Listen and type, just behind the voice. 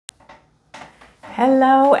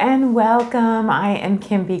Hello and welcome. I am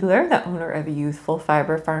Kim Beegler, the owner of Ewethful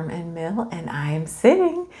Fiber Farm and Mill, and I am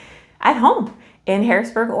sitting at home in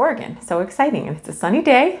Harrisburg, Oregon. So exciting, and it's a sunny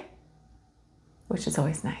day, which is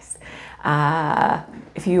always nice.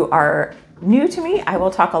 If you are new to me, I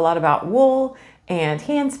will talk a lot about wool and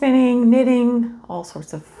hand spinning, knitting, all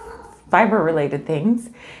sorts of fiber related things.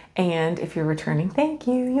 And if you're returning, thank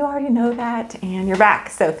you. You already know that, and you're back.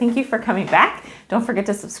 So thank you for coming back. Don't forget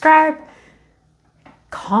to subscribe.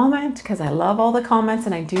 Comment, because I love all the comments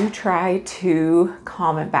and I do try to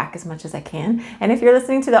comment back as much as I can. And if you're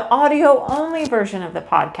listening to the audio only version of the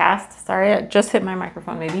podcast, sorry, I just hit my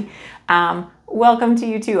microphone maybe, welcome to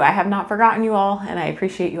you too. I have not forgotten you all and I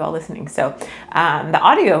appreciate you all listening. So the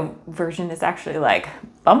audio version is actually like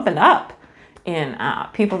bumping up in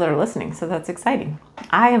people that are listening. So that's exciting.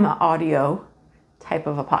 I am an audio type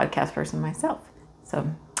of a podcast person myself.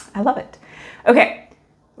 So I love it. Okay,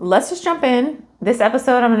 let's just jump in. This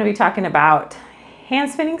episode, I'm going to be talking about hand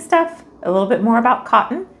spinning stuff, a little bit more about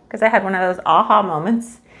cotton, because I had one of those aha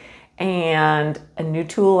moments, and a new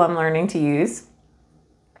tool I'm learning to use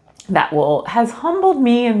that has humbled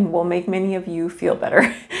me and will make many of you feel better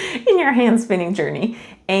in your hand spinning journey.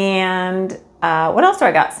 And what else do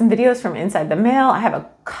I got? Some videos from inside the mill. I have a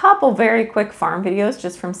couple very quick farm videos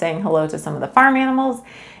just from saying hello to some of the farm animals.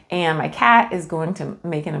 And my cat is going to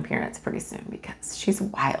make an appearance pretty soon because she's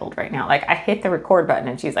wild right now. Like I hit the record button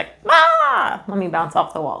and she's like, ah, let me bounce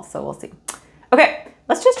off the wall. So we'll see. Okay,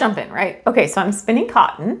 let's just jump in, right? Okay, so I'm spinning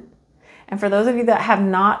cotton. And for those of you that have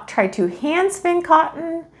not tried to hand spin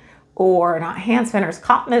cotton or not hand spinners,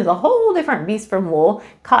 cotton is a whole different beast from wool.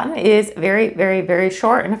 Cotton is very, very, very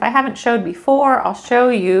short. And if I haven't showed before, I'll show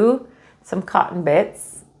you some cotton bits.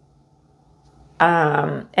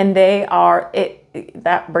 And they are,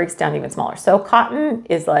 that breaks down even smaller. So cotton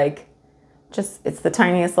is like it's the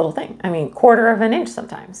tiniest little thing. I mean, 1/4 of an inch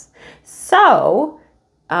sometimes. So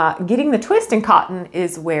getting the twist in cotton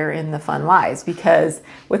is wherein the fun lies, because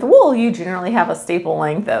with wool, you generally have a staple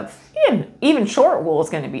length of, even short wool is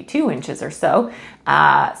going to be 2 inches or so.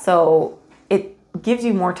 So it gives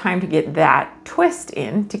you more time to get that twist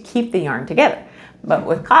in to keep the yarn together. But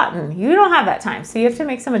with cotton, you don't have that time. So you have to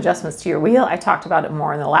make some adjustments to your wheel. I talked about it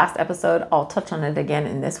more in the last episode. I'll touch on it again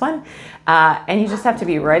in this one. And you just have to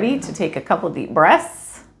be ready to take a couple deep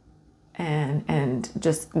breaths and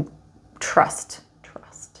just trust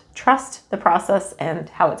the process and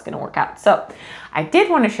how it's going to work out. So I did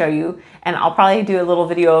want to show you, and I'll probably do a little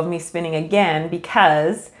video of me spinning again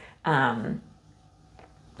because,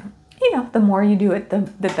 the more you do it, the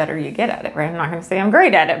better you get at it, right? I'm not going to say I'm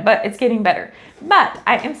great at it, but it's getting better. But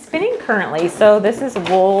I am spinning currently. So this is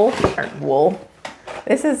wool.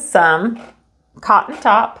 This is some cotton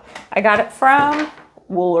top. I got it from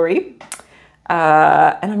Woolery.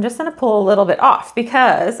 And I'm just going to pull a little bit off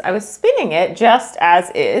because I was spinning it just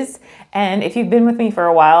as is. And if you've been with me for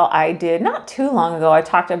a while, I did not too long ago, I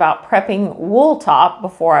talked about prepping wool top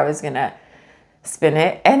before I was going to spin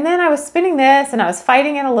it. And then I was spinning this and I was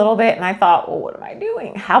fighting it a little bit and I thought, well, what am I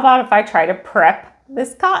doing? How about if I try to prep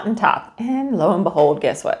this cotton top? And lo and behold,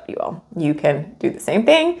 guess what, you all? You can do the same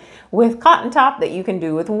thing with cotton top that you can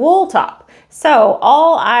do with wool top. So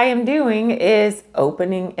all I am doing is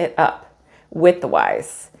opening it up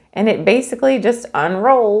widthwise. And it basically just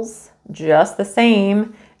unrolls just the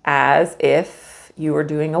same as if you were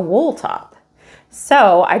doing a wool top.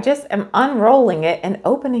 So I just am unrolling it and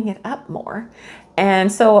opening it up more.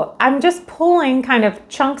 And so I'm just pulling kind of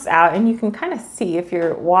chunks out, and you can kind of see, if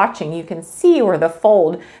you're watching, you can see where the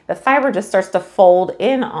fiber just starts to fold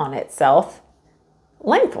in on itself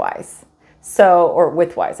lengthwise. So, or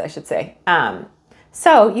widthwise, I should say.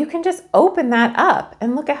 So you can just open that up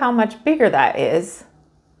and look at how much bigger that is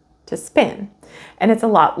to spin. And it's a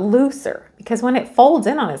lot looser because when it folds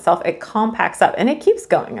in on itself, it compacts up and it keeps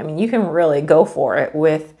going. I mean, you can really go for it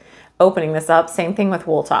with opening this up. Same thing with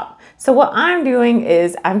wool top. So what I'm doing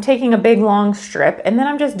is I'm taking a big long strip and then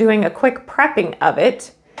I'm just doing a quick prepping of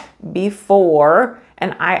it before,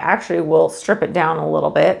 and I actually will strip it down a little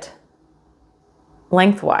bit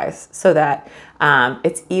lengthwise so that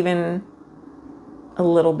it's even a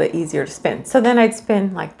little bit easier to spin. So then I'd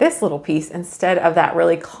spin like this little piece instead of that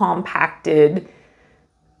really compacted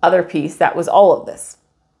other piece that was all of this.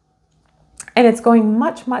 And it's going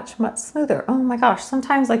much, much, much smoother. Oh my gosh,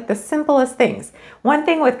 sometimes like the simplest things. One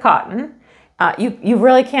thing with cotton, You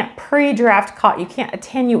really can't pre-draft cotton. You can't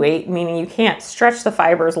attenuate, meaning you can't stretch the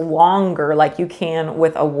fibers longer like you can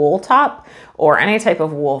with a wool top or any type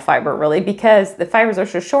of wool fiber really, because the fibers are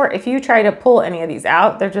so short. If you try to pull any of these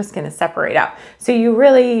out, they're just going to separate out. So you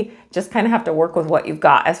really just kind of have to work with what you've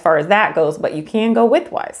got as far as that goes, but you can go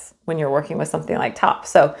widthwise when you're working with something like top.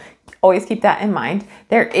 So always keep that in mind.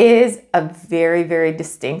 There is a very, very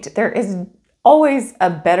distinct, there is always a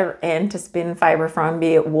better end to spin fiber from,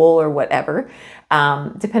 be it wool or whatever,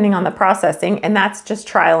 depending on the processing. And that's just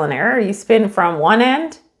trial and error. You spin from one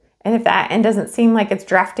end, and if that end doesn't seem like it's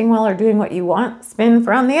drafting well or doing what you want, spin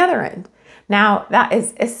from the other end. Now, that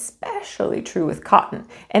is especially true with cotton,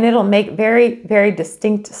 and it'll make very, very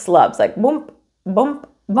distinct slubs, like bump, bump,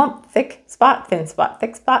 bump, thick spot, thin spot,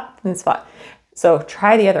 thick spot, thin spot. So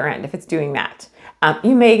try the other end if it's doing that.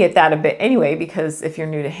 You may get that a bit anyway, because if you're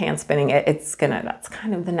new to hand spinning that's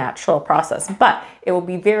kind of the natural process, but it will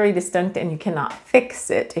be very distinct and you cannot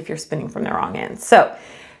fix it if you're spinning from the wrong end.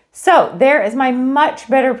 So there is my much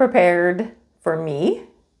better prepared, for me,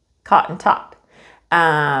 cotton top.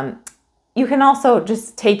 You can also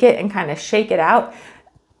just take it and kind of shake it out.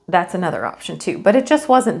 That's another option too, but it just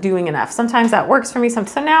wasn't doing enough. Sometimes that works for me. So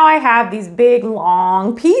now I have these big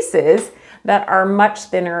long pieces that are much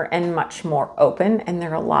thinner and much more open, and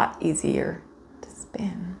they're a lot easier to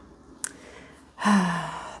spin.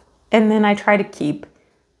 And then I try to keep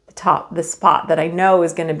the spot that I know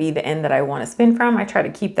is going to be the end that I want to spin from. I try to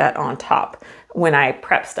keep that on top when I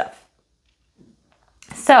prep stuff.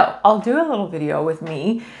 So I'll do a little video with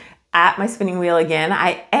me at my spinning wheel again.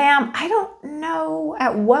 I don't know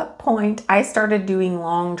at what point I started doing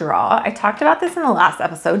long draw. I talked about this in the last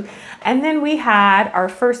episode. And then we had our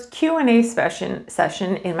first Q&A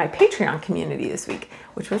session in my Patreon community this week,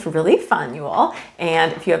 which was really fun, you all.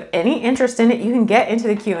 And if you have any interest in it, you can get into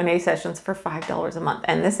the Q&A sessions for $5 a month.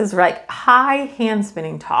 And this is like high hand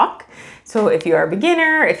spinning talk. So if you are a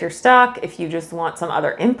beginner, if you're stuck, if you just want some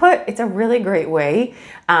other input, it's a really great way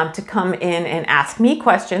to come in and ask me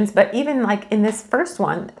questions. But even like in this first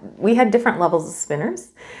one, we had different levels of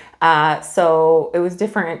spinners. So it was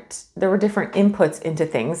different. There were different inputs into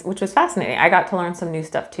things, which was fascinating. I got to learn some new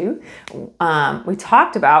stuff too. We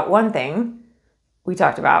talked about one thing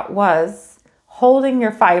was holding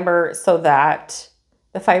your fiber so that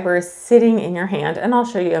the fiber is sitting in your hand, and I'll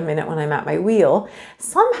show you a minute when I'm at my wheel.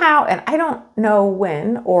 Somehow, and I don't know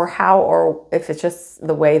when or how, or if it's just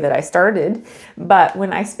the way that I started, but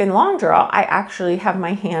when I spin long draw, I actually have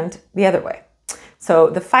my hand the other way. So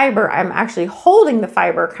the fiber, I'm actually holding the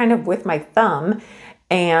fiber kind of with my thumb,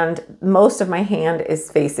 and most of my hand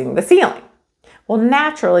is facing the ceiling. Well,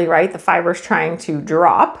 naturally, right, the fiber's trying to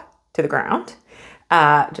drop to the ground,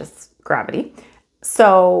 just gravity.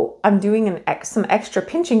 So I'm doing some extra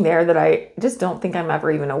pinching there that I just don't think I'm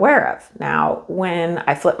ever even aware of. Now, when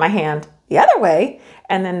I flip my hand the other way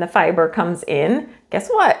and then the fiber comes in, guess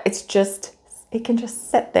what? It can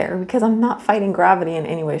just sit there because I'm not fighting gravity in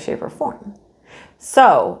any way, shape, or form.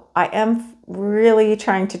 So I am really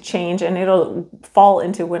trying to change, and it'll fall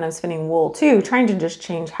into when I'm spinning wool too, trying to just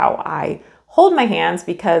change how I hold my hands,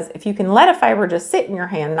 because if you can let a fiber just sit in your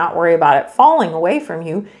hand, not worry about it falling away from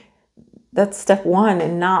you, that's step one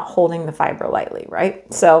in not holding the fiber lightly,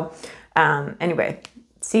 right? So anyway,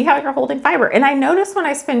 see how you're holding fiber. And I notice when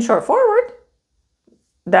I spin short forward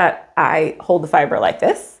that I hold the fiber like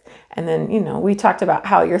this. And then, you know, we talked about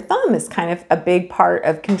how your thumb is kind of a big part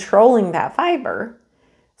of controlling that fiber,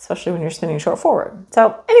 especially when you're spinning short forward.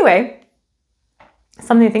 So anyway,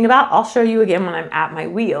 something to think about. I'll show you again when I'm at my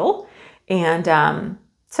wheel. And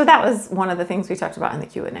so that was one of the things we talked about in the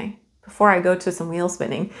Q&A. Before I go to some wheel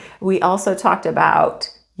spinning, we also talked about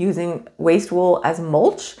using waste wool as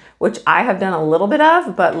mulch, which I have done a little bit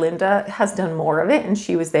of, but Linda has done more of it, and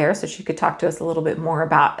she was there so she could talk to us a little bit more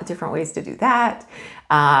about different ways to do that.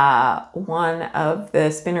 One of the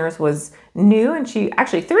spinners was new, and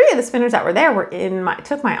actually 3 of the spinners that were there were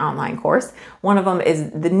took my online course. One of them is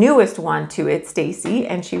the newest one to it, Stacy,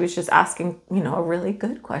 and she was just asking, you know, a really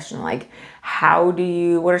good question, like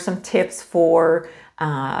what are some tips for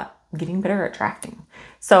getting better at drafting?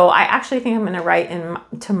 So I actually think I'm going to write in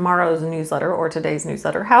tomorrow's newsletter or today's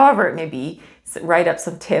newsletter, however it may be, write up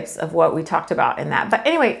some tips of what we talked about in that. But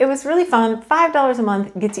anyway, it was really fun. $5 a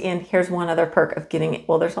month gets you in. Here's one other perk of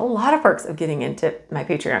there's a lot of perks of getting into my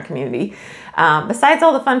Patreon community. Besides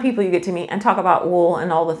all the fun people you get to meet and talk about wool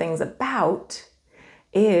and all the things about,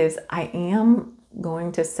 is I am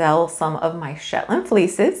going to sell some of my Shetland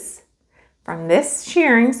fleeces from this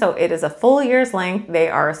shearing. So it is a full year's length. They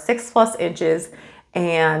are 6+ inches.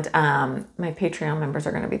 And my Patreon members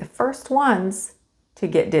are going to be the first ones to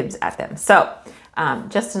get dibs at them. So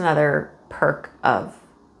just another perk of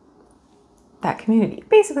that community.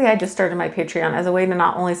 Basically, I just started my Patreon as a way to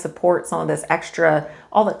not only support some of this extra,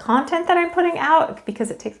 all the content that I'm putting out,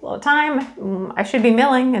 because it takes a lot of time. I should be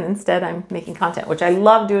milling, and instead I'm making content, which I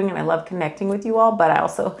love doing, and I love connecting with you all, but I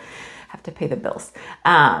also have to pay the bills.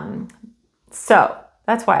 So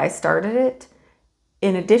that's why I started it.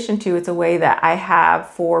 In addition to, it's a way that I have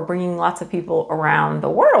for bringing lots of people around the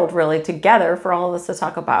world really together for all of us to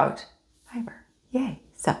talk about fiber. Yay.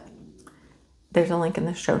 So there's a link in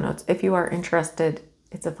the show notes if you are interested.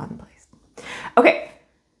 It's a fun place. Okay,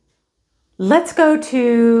 let's go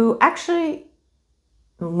to actually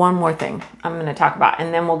one more thing I'm going to talk about,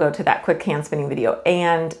 and then we'll go to that quick hand spinning video.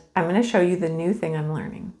 And I'm going to show you the new thing I'm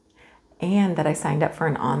learning and that I signed up for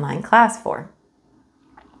an online class for.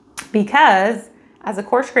 Because as a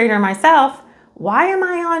course creator myself, why am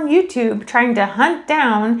I on YouTube trying to hunt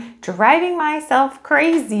down, driving myself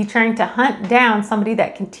crazy, trying to hunt down somebody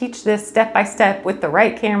that can teach this step by step with the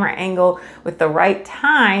right camera angle, with the right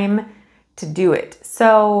time to do it?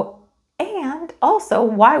 So, and also,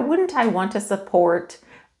 why wouldn't I want to support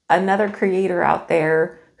another creator out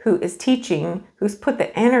there who is teaching, who's put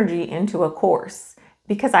the energy into a course?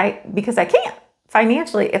 Because I can't.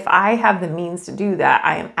 Financially, if I have the means to do that,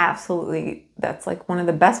 I am absolutely, that's like one of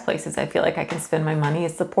the best places I feel like I can spend my money,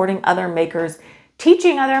 is supporting other makers,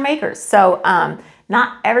 teaching other makers. So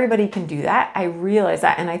not everybody can do that. I realize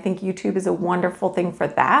that. And I think YouTube is a wonderful thing for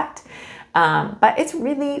that. But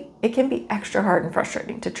it can be extra hard and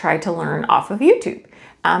frustrating to try to learn off of YouTube.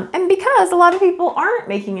 And because a lot of people aren't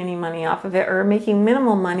making any money off of it, or making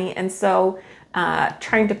minimal money. And so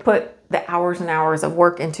trying to put the hours and hours of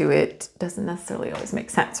work into it doesn't necessarily always make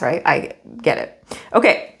sense, right? I get it.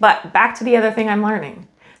 Okay, but back to the other thing I'm learning.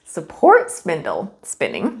 Support spindle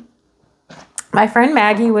spinning. My friend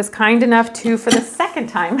Maggie was kind enough to, for the second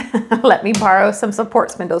time, let me borrow some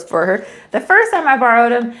support spindles for her. The first time I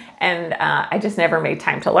borrowed them, and I just never made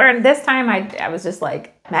time to learn. This time I was just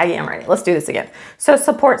like, Maggie, I'm ready. Let's do this again. So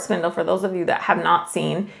support spindle, for those of you that have not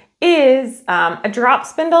seen, is a drop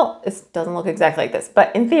spindle. It doesn't look exactly like this,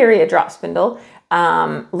 but in theory, a drop spindle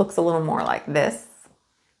looks a little more like this.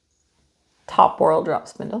 Top World drop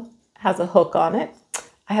spindle. Has a hook on it.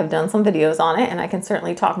 I have done some videos on it, and I can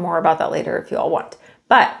certainly talk more about that later if you all want.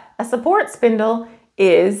 But a support spindle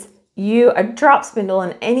is a drop spindle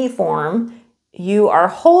in any form. You are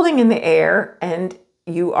holding in the air and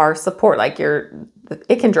you are support, like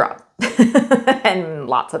it can drop. And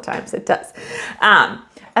lots of times it does.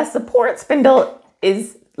 A support spindle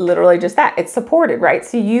is literally just that. It's supported, right?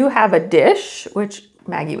 So you have a dish, which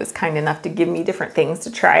Maggie was kind enough to give me different things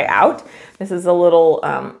to try out. This is a little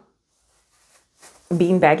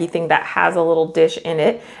beanbaggy thing that has a little dish in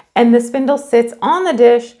it. And the spindle sits on the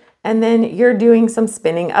dish, and then you're doing some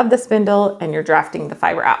spinning of the spindle and you're drafting the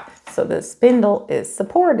fiber out. So the spindle is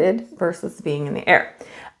supported versus being in the air.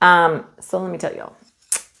 So let me tell y'all,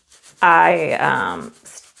 I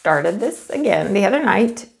started this again the other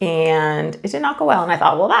night and it did not go well. And I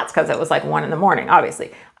thought, well, that's because it was like 1 in the morning,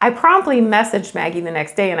 obviously. I promptly messaged Maggie the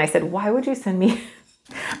next day and I said, why would you send me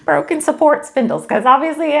broken support spindles? Because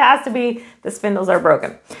obviously it has to be, the spindles are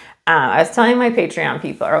broken. I was telling my Patreon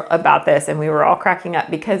people about this and we were all cracking up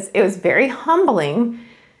because it was very humbling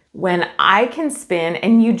when I can spin,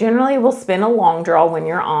 and you generally will spin a long draw when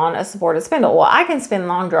you're on a supported spindle. Well, I can spin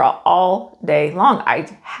long draw all day long. I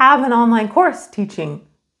have an online course teaching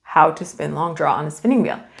how to spin long draw on a spinning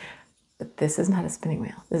wheel. But this is not a spinning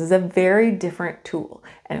wheel. This is a very different tool.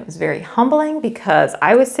 And it was very humbling because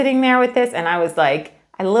I was sitting there with this and I was like,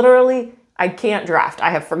 I can't draft. I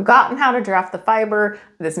have forgotten how to draft the fiber.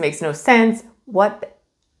 This makes no sense. What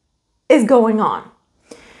is going on?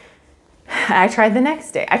 I tried the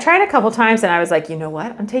next day. I tried a couple times and I was like, you know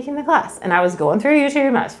what? I'm taking the class. And I was going through YouTube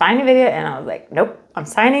and I was finding a video and I was like, nope, I'm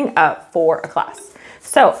signing up for a class.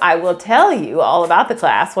 So I will tell you all about the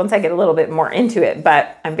class once I get a little bit more into it,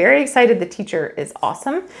 but I'm very excited. The teacher is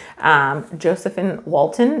awesome. Josephine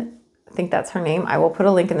Walton, I think that's her name. I will put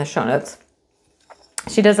a link in the show notes.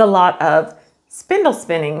 She does a lot of spindle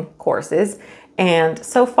spinning courses. And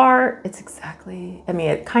so far it's exactly,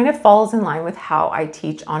 it kind of falls in line with how I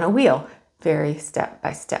teach on a wheel, very step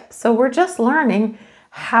by step. So we're just learning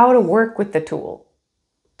how to work with the tool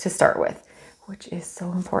to start with, which is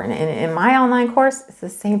so important. And in my online course, it's the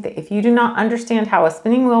same thing. If you do not understand how a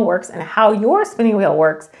spinning wheel works and how your spinning wheel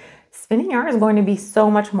works, spinning yarn is going to be so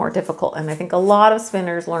much more difficult. And I think a lot of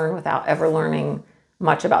spinners learn without ever learning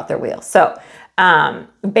much about their wheel. So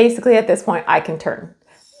basically at this point I can turn.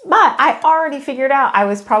 But I already figured out I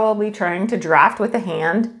was probably trying to draft with a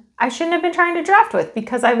hand I shouldn't have been trying to draft with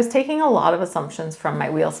because I was taking a lot of assumptions from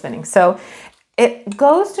my wheel spinning. So it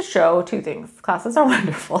goes to show two things. Classes are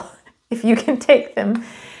wonderful. If you can take them,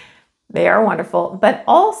 they are wonderful. But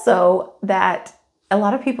also that a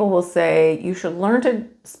lot of people will say you should learn to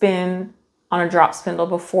spin on a drop spindle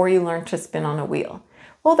before you learn to spin on a wheel.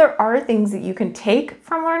 Well, there are things that you can take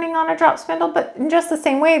from learning on a drop spindle, but in just the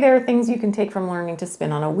same way, there are things you can take from learning to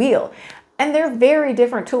spin on a wheel. And they're very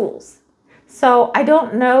different tools. So I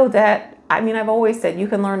don't know that, I mean, I've always said you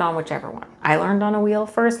can learn on whichever one. I learned on a wheel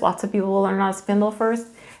first. Lots of people will learn on a spindle first.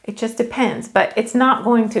 It just depends, but it's not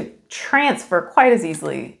going to transfer quite as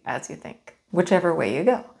easily as you think, whichever way you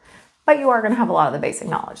go. But you are going to have a lot of the basic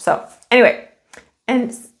knowledge. So anyway,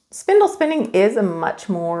 and spindle spinning is a much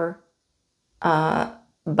more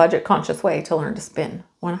budget conscious way to learn to spin,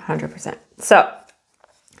 100%. So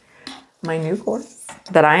my new course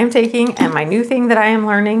that I am taking and my new thing that I am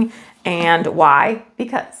learning, and why?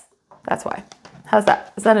 Because that's why. How's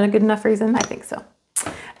that? Is that a good enough reason? I think so.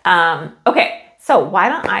 Okay, so why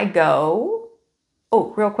don't I go,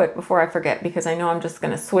 oh, real quick before I forget, because I know I'm just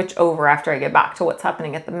going to switch over after I get back to what's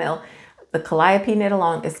happening at the mill. The Calliope knit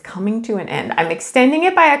along is coming to an end. I'm extending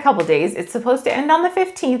it by a couple days. It's supposed to end on the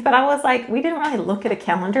 15th, but I was like, we didn't really look at a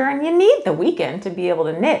calendar, and you need the weekend to be able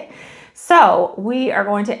to knit. So we are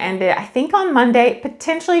going to end it, I think, on Monday,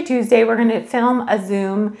 potentially Tuesday. We're going to film a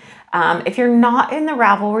Zoom. If you're not in the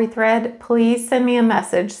Ravelry thread, please send me a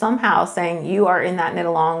message somehow saying you are in that knit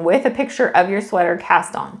along with a picture of your sweater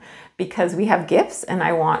cast on, because we have gifts and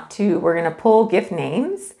we're going to pull gift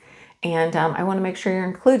names, and I want to make sure you're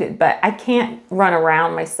included, but I can't run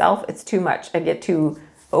around myself. It's too much. I get too,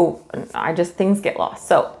 things get lost.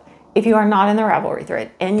 So if you are not in the Ravelry thread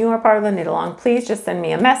and you are part of the knit along, please just send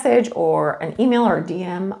me a message or an email or a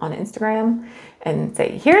DM on Instagram and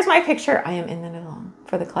say, here's my picture. I am in the knit along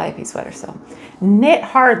for the Calliope sweater. So knit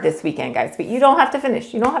hard this weekend, guys, but you don't have to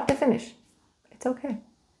finish. You don't have to finish. It's okay.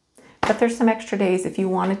 But there's some extra days if you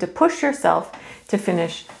wanted to push yourself to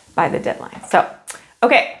finish by the deadline. So,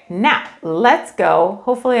 okay, now let's go.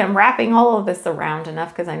 Hopefully I'm wrapping all of this around enough,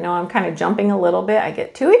 because I know I'm kind of jumping a little bit. I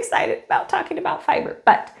get too excited about talking about fiber,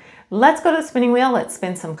 but let's go to the spinning wheel. Let's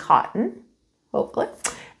spin some cotton, hopefully.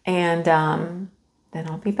 And then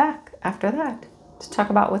I'll be back after that to talk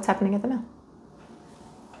about what's happening at the mill.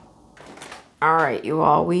 All right, you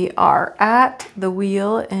all, we are at the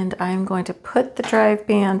wheel, and I'm going to put the drive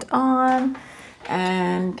band on,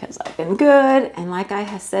 and because I've been good, and like I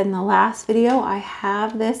have said in the last video, I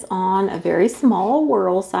have this on a very small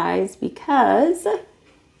whirl size because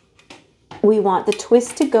we want the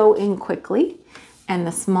twist to go in quickly, and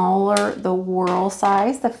the smaller the whirl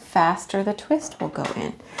size, the faster the twist will go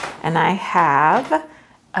in. And I have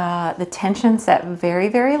the tension set very,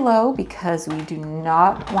 very low because we do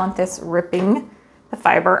not want this ripping the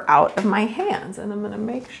fiber out of my hands. And I'm going to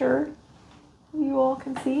make sure you all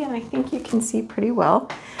can see, and I think you can see pretty well.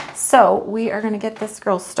 So we are going to get this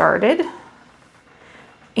girl started,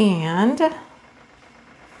 and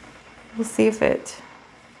we'll see if it,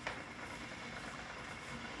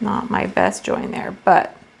 not my best join there,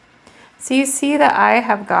 but so you see that I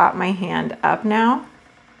have got my hand up now.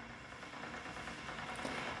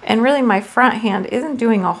 And really my front hand isn't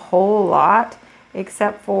doing a whole lot,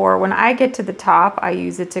 except for when I get to the top, I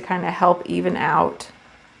use it to kind of help even out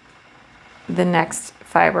the next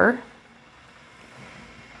fiber,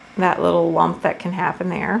 that little lump that can happen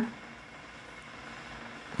there.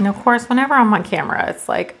 And of course, whenever I'm on camera, it's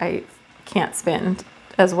like I can't spin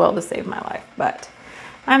as well to save my life, but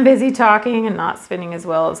I'm busy talking and not spinning as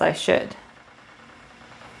well as I should.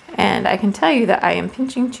 And I can tell you that I am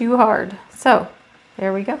pinching too hard. So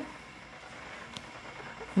there we go.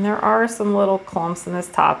 And there are some little clumps in this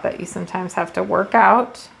top that you sometimes have to work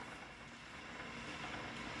out.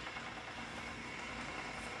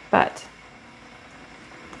 But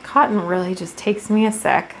cotton really just takes me a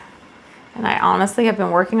sec. And I honestly have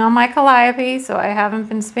been working on my Calliope, so I haven't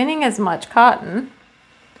been spinning as much cotton.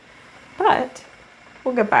 But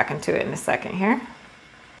we'll get back into it in a second here.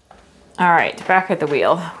 All right, back at the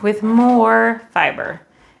wheel with more fiber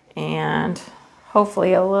and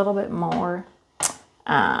hopefully a little bit more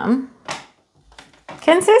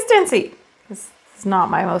consistency. This is not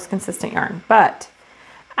my most consistent yarn, but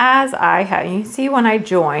as I have, you see when I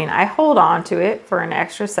join, I hold on to it for an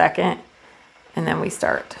extra second and then we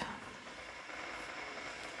start.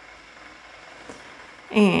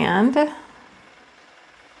 And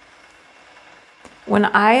when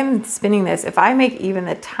I am spinning this, if I make even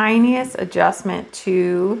the tiniest adjustment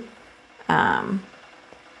to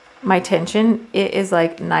my tension, it is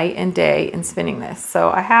like night and day in spinning this.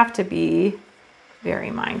 So I have to be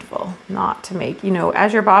very mindful not to make, you know,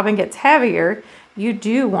 as your bobbin gets heavier, you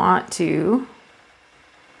do want to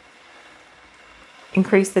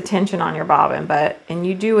increase the tension on your bobbin, and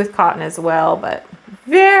you do with cotton as well, but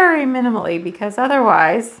very minimally, because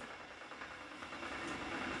otherwise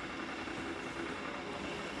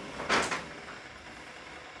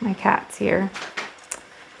my cat's here.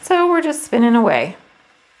 So we're just spinning away.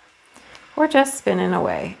 We're just spinning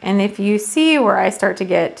away. And if you see where I start to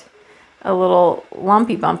get a little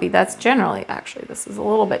lumpy bumpy, that's generally, actually this is a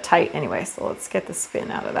little bit tight anyway, so let's get the spin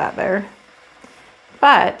out of that there.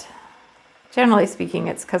 But generally speaking,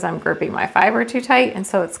 it's because I'm gripping my fiber too tight, and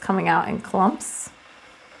so it's coming out in clumps.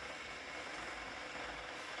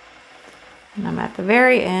 And I'm at the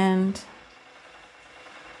very end.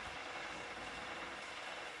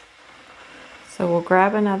 So we'll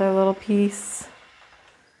grab another little piece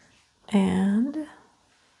and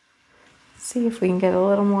see if we can get a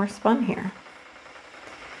little more spun here.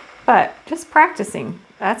 But just practicing,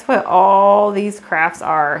 that's what all these crafts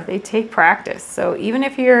are. They take practice. So even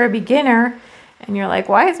if you're a beginner and you're like,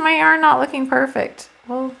 why is my yarn not looking perfect?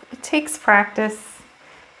 Well, it takes practice.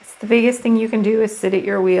 It's the biggest thing you can do is sit at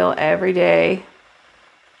your wheel every day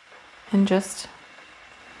and just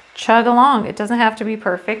chug along. It doesn't have to be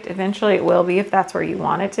perfect. Eventually it will be if that's where you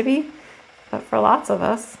want it to be. But for lots of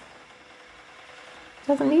us, it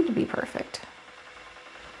doesn't need to be perfect.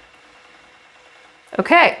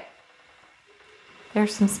 Okay.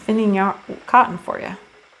 There's some spinning yarn, cotton for you.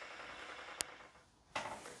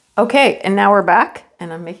 Okay, and now we're back,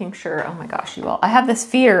 and I'm making sure, oh my gosh, you all, I have this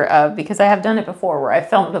fear of, because I have done it before where I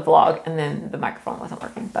filmed a vlog and then the microphone wasn't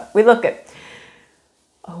working, but we look good.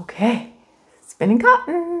 Okay, spinning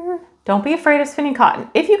cotton. Don't be afraid of spinning cotton.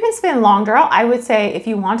 If you can spin long draw, I would say if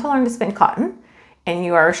you want to learn to spin cotton and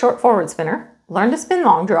you are a short forward spinner, learn to spin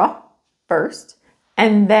long draw first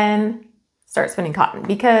and then start spinning cotton,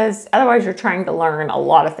 because otherwise you're trying to learn a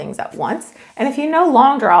lot of things at once. And if you know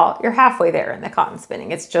long draw, you're halfway there in the cotton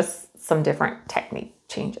spinning. It's just some different technique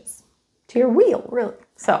changes to your wheel, really.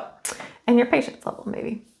 So, and your patience level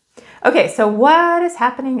maybe. Okay, so what is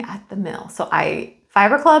happening at the mill? So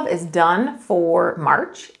Fiber Club is done for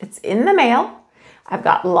March. It's in the mail. I've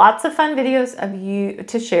got lots of fun videos of you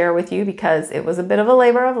to share with you because it was a bit of a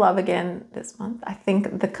labor of love again this month. I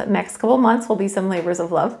think the next couple months will be some labors of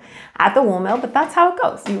love at the wool mill, but that's how it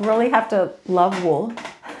goes. You really have to love wool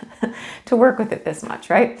to work with it this much,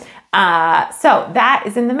 right? So that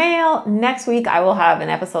is in the mail. Next week, I will have an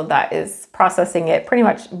episode that is processing it pretty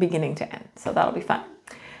much beginning to end. So that'll be fun.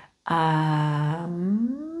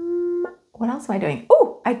 What else am I doing?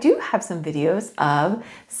 Oh, I do have some videos of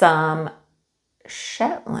some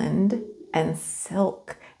Shetland and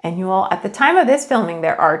silk. And you all, at the time of this filming,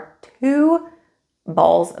 there are 2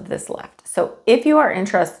 balls of this left. So if you are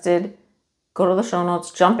interested, go to the show notes,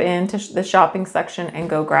 jump into the shopping section and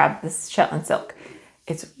go grab this Shetland silk.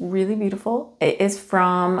 It's really beautiful. It is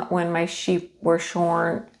from when my sheep were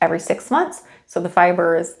shorn every 6 months. So the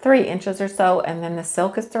fiber is 3 inches or so, and then the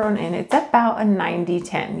silk is thrown in. It's about a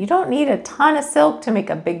 90-10. You don't need a ton of silk to make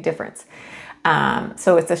a big difference.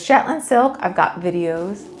 So it's a Shetland silk. I've got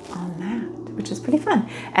videos on that, which is pretty fun.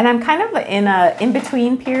 And I'm kind of in a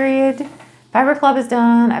in-between period. Fiber Club is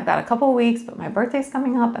done. I've got a couple of weeks, but my birthday's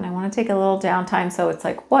coming up and I want to take a little downtime. So it's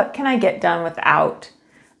like, what can I get done without?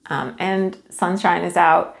 And sunshine is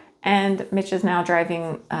out, and Mitch is now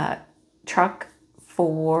driving a truck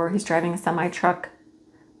he's driving a semi truck.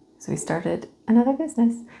 So he started another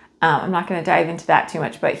business. I'm not going to dive into that too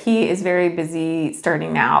much, but he is very busy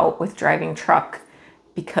starting now with driving truck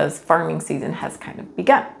because farming season has kind of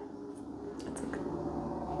begun. It's like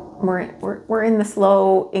we're in the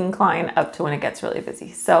slow incline up to when it gets really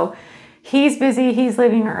busy. So he's busy, he's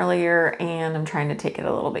leaving earlier, and I'm trying to take it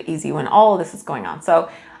a little bit easy when all of this is going on. So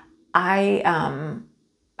I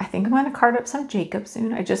think I'm going to card up some Jacob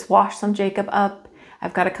soon. I just washed some Jacob up.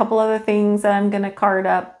 I've got a couple other things that I'm going to card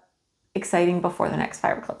up, exciting before the next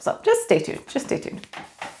Fiber Club. So just stay tuned. Just stay tuned.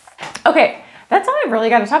 Okay, that's all I've really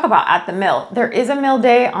got to talk about at the mill. There is a mill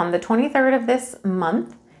day on the 23rd of this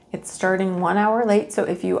month. It's starting 1 hour late. So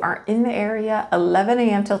if you are in the area, 11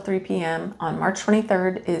 a.m. till 3 p.m. on March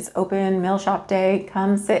 23rd is open mill shop day.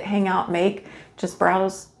 Come sit, hang out, make, just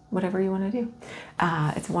browse, whatever you want to do.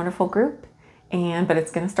 It's a wonderful group, but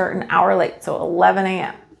it's going to start an hour late. So 11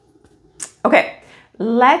 a.m. Okay.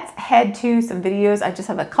 Let's head to some videos. I just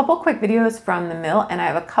have a couple quick videos from the mill, and I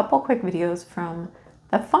have a couple quick videos from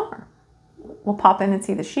the farm. We'll pop in and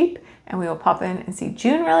see the sheep, and we will pop in and see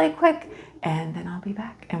June really quick, and then I'll be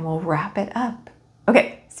back and we'll wrap it up.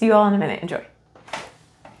 Okay, see you all in a minute. Enjoy.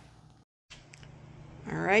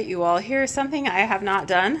 All right, you all, here's something I have not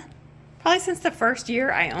done probably since the first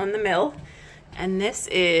year I owned the mill, and this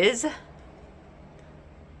is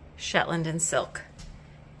Shetland and silk.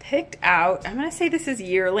 picked out, I'm gonna say this is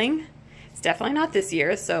yearling. It's definitely not this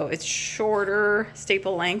year, so it's shorter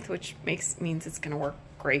staple length, which means it's gonna work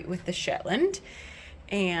great with the Shetland,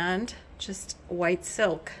 and just white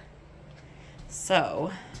silk.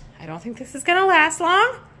 So I don't think this is gonna last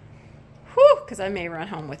long. Whew, because I may run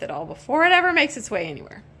home with it all before it ever makes its way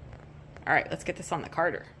anywhere. All right, let's get this on the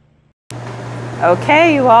carder.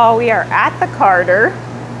 Okay, you all, we are at the carder,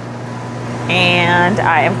 and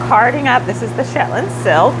I am carding up. This is the Shetland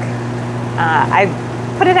silk. I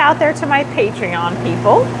put it out there to my Patreon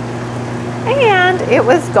people, and it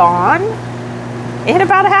was gone. In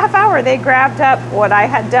about a half hour, they grabbed up what I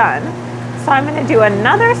had done. So I'm going to do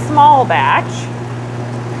another small batch,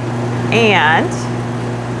 and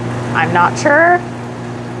I'm not sure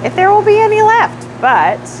if there will be any left,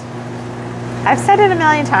 but I've said it a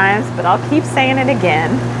million times, but I'll keep saying it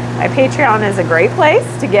again. My Patreon is a great place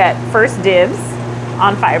to get first dibs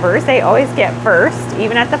on fibers. They always get first,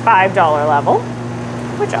 even at the $5 level,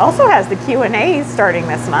 which also has the Q&As starting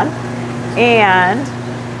this month. And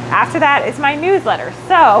after that is my newsletter.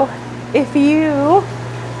 So if you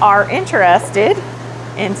are interested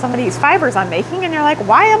in some of these fibers I'm making and you're like,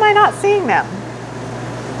 why am I not seeing them?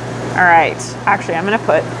 All right, actually, I'm gonna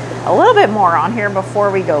put a little bit more on here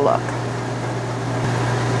before we go look.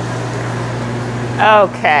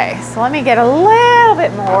 Okay, so let me get a little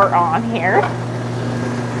bit more on here,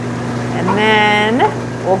 and then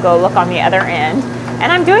we'll go look on the other end.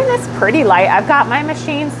 And I'm doing this pretty light. I've got my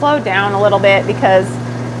machine slowed down a little bit because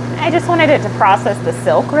I just wanted it to process the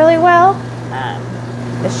silk really well.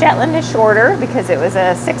 The Shetland is shorter because it was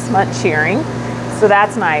a 6-month shearing, so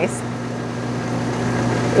that's nice.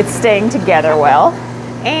 It's staying together well.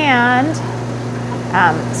 And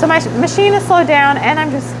so my machine is slowed down, and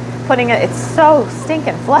I'm just putting it, it's so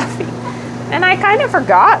stinking fluffy. And I kind of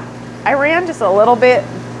forgot. I ran just a little bit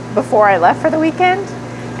before I left for the weekend,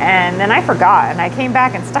 and then I forgot, and I came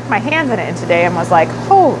back and stuck my hands in it today and was like,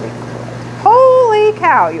 holy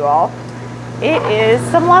cow, you all. It is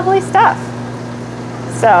some lovely stuff.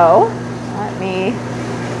 So let me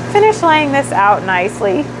finish laying this out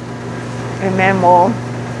nicely, and then we'll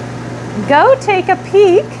go take a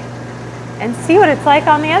peek and see what it's like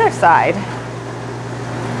on the other side.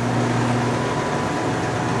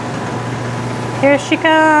 Here she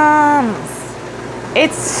comes.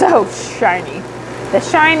 It's so shiny. The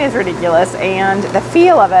shine is ridiculous, and the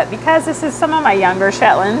feel of it, because this is some of my younger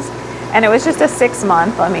Shetlands, and it was just a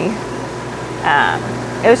 6-month,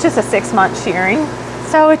 it was just a 6-month shearing.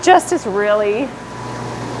 So it just is really,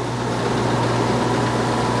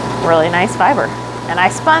 really nice fiber. And I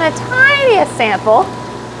spun a tiniest sample,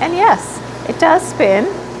 and yes, it does spin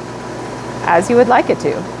as you would like it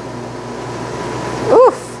to.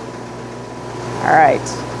 Oof. All right.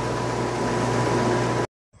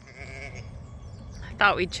 I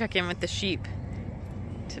thought we'd check in with the sheep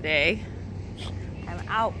today. I'm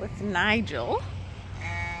out with Nigel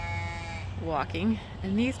walking,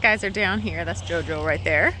 and these guys are down here. That's Jojo right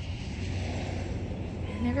there.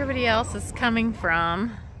 And everybody else is coming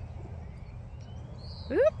from,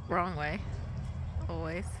 oop, wrong way,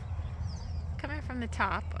 always. Coming from the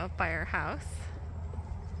top up by our house.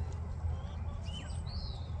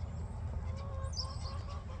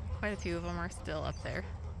 Quite a few of them are still up there.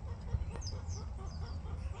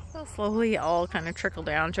 They'll slowly all kind of trickle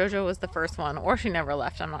down. Jojo was the first one, or she never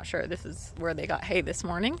left. I'm not sure. This is where they got hay this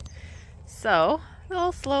morning. So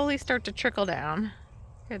they'll slowly start to trickle down.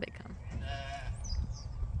 Here they come.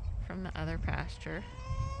 From the other pasture.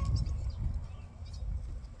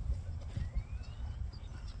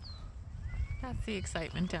 That's the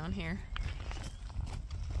excitement down here.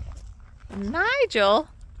 Nigel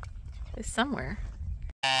is somewhere.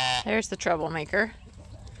 There's the troublemaker.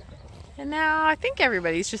 And now I think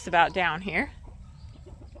everybody's just about down here.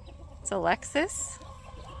 It's Alexis.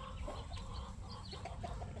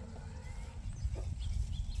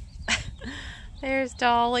 There's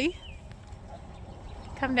Dolly.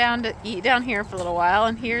 Come down to eat down here for a little while.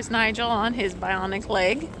 And here's Nigel on his bionic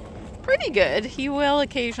leg. Pretty good. He will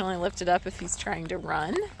occasionally lift it up if he's trying to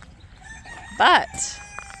run. But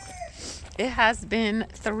it has been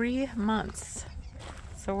 3 months.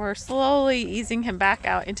 So we're slowly easing him back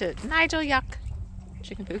out into Nigel, yuck,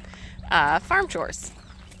 chicken poop, farm chores.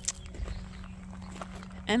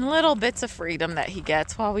 And little bits of freedom that he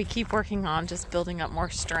gets while we keep working on just building up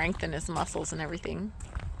more strength in his muscles and everything.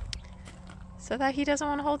 So that he doesn't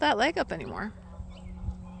want to hold that leg up anymore.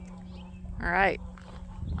 All right,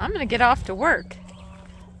 I'm gonna get off to work.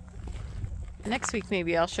 Next week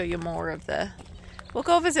maybe I'll show you more of we'll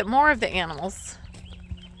go visit more of the animals.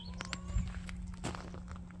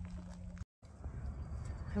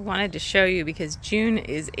 I wanted to show you because June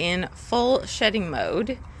is in full shedding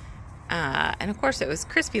mode. And of course it was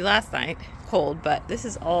crispy last night, cold, but this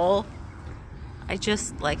is all, I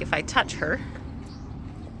just, like, if I touch her.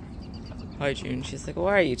 Hi June, she's like,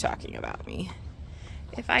 why are you talking about me?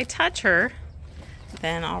 If I touch her,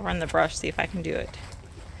 then I'll run the brush, see if I can do it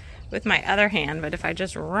with my other hand. But if I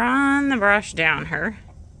just run the brush down her,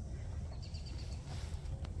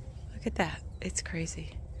 look at that, it's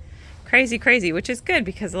crazy. Crazy, crazy, which is good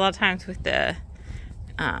because a lot of times with the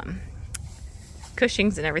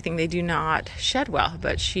Cushings and everything, they do not shed well,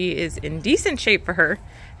 but she is in decent shape for her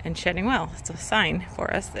and shedding well. It's a sign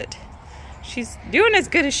for us that she's doing as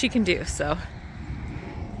good as she can do. So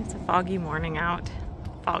it's a foggy morning out.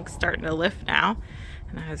 Fog's starting to lift now,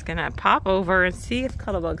 and I was gonna pop over and see if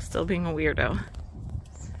Cuddlebug's still being a weirdo.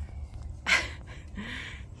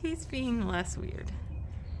 He's being less weird.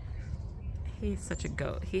 He's such a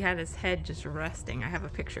goat. He had his head just resting. I have a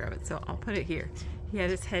picture of it, so I'll put it here. He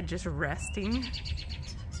had his head just resting,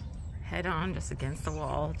 head on, just against the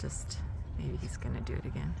wall. Just, maybe he's gonna do it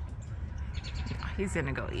again. No, he's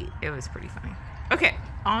gonna go eat. It was pretty funny. Okay,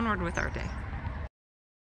 onward with our day.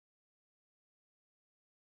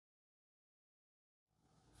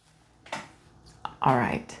 All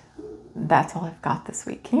right, that's all I've got this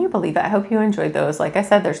week. Can you believe it? I hope you enjoyed those. Like I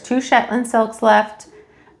said, there's 2 Shetland silks left.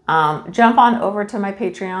 Jump on over to my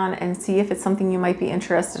Patreon and see if it's something you might be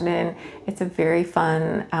interested in. It's a very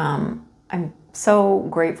fun, I'm so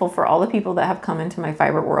grateful for all the people that have come into my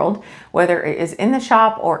fiber world, whether it is in the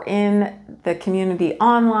shop or in the community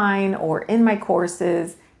online or in my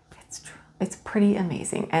courses. It's pretty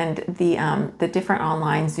amazing. And the different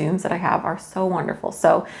online Zooms that I have are so wonderful.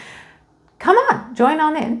 So come on, join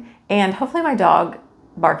on in. And hopefully my dog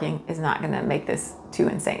barking is not gonna make this too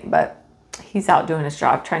insane, but he's out doing his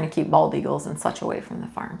job, trying to keep bald eagles and such away from the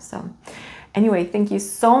farm. So anyway, thank you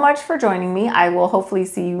so much for joining me. I will hopefully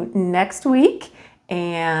see you next week.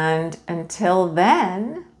 And until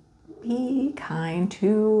then, be kind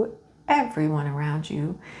to everyone around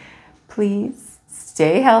you. Please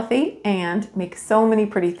stay healthy and make so many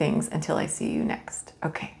pretty things until I see you next.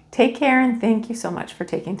 Okay, take care and thank you so much for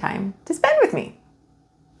taking time to spend with me.